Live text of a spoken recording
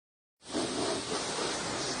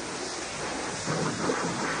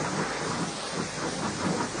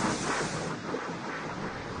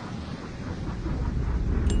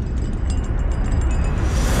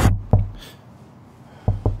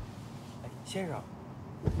先生，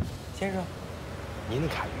先生，您的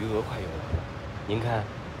卡余额快用完了，您看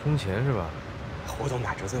充钱是吧？活动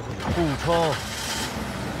打折最后一天。不充。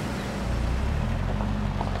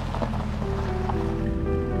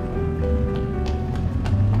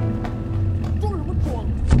装什么装？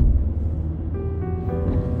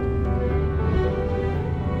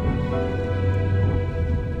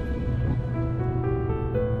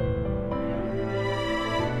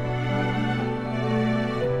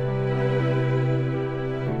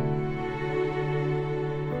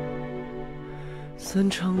散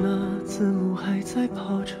场了，字幕还在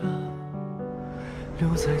跑着，留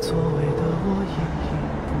在座位的我依依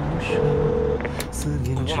不舍。思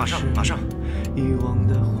念只是遗忘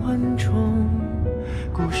的缓冲，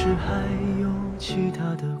故事还有其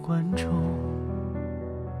他的观众。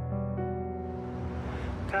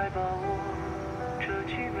该把握这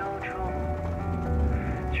几秒钟，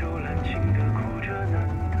就冷静地哭着，难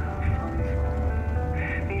得放纵。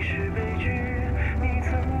你是悲剧，你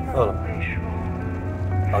怎么没说？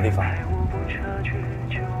老地方，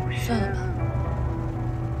算了吧。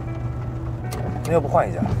那要不换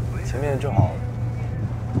一家？前面正好。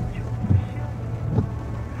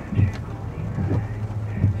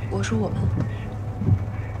我说我们。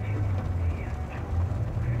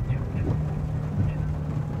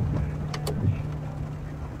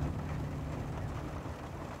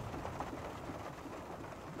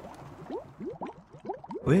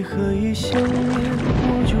为何一想念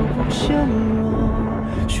我就不像我？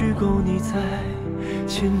虚构你在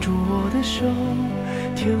牵住我的手，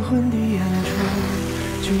天昏地暗中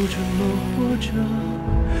就这么活着。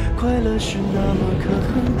快乐是那么可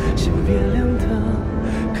恨，先别亮灯。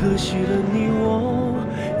可惜了你我，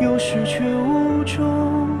有时却无踪。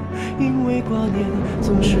因为挂念，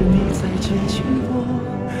总是比再见轻薄。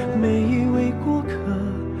每一位过客，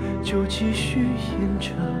就继续演着，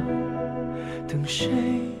等谁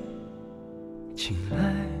进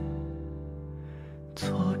来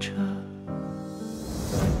坐着。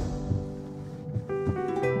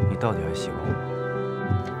你到底还喜欢我？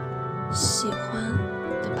喜欢，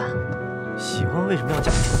对吧？喜欢为什么要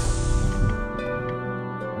假装？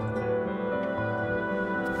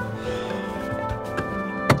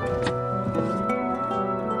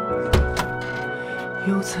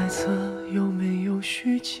有猜测，有没有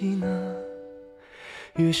虚迹呢？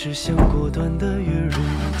越是想果断的，越容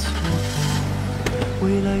易错过。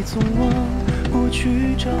未来总往过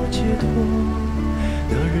去找解脱，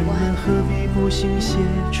那人们何必不信邪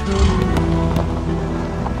承诺？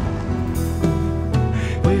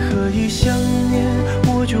为何一想念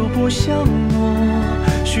我就不像我？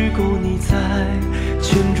虚构你在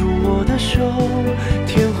牵住我的手，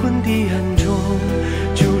天昏地暗中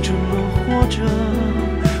就这么活着。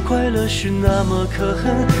快乐是那么可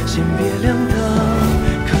恨，先别亮灯。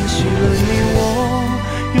可惜了你我，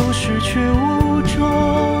有时却无踪。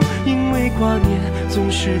因为挂念，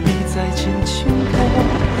总是比再见轻薄。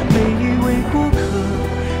每一位过客，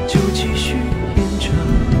就继续演着，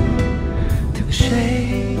等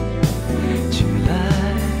谁进来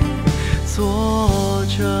坐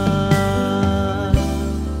着。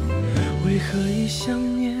为何一想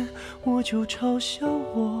念我就嘲笑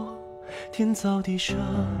我？天造地设，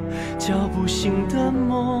叫不醒的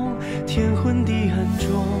梦，天昏地暗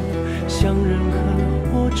中，相认和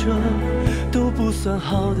活着都不算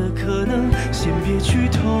好的可能，先别剧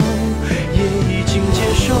透，也已经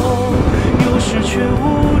接受，有时却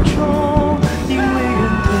无踪，因为怨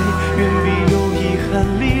怼远比有遗憾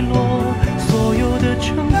利落，所有的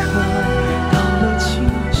乘客到了请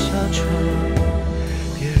下车，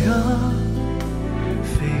别让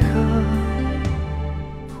飞蛾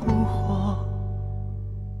扑火，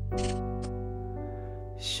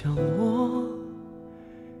像我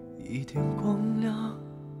一点光亮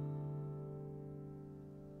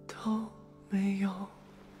都没有。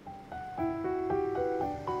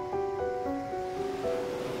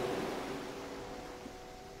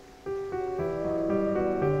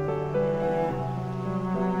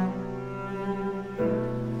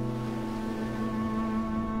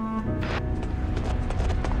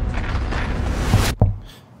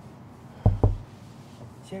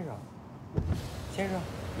先生，先生，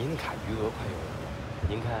您的卡余额快用完了，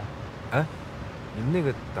您看。哎，你们那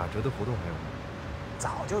个打折的活动还有吗？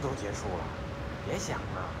早就都结束了，别想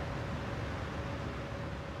了。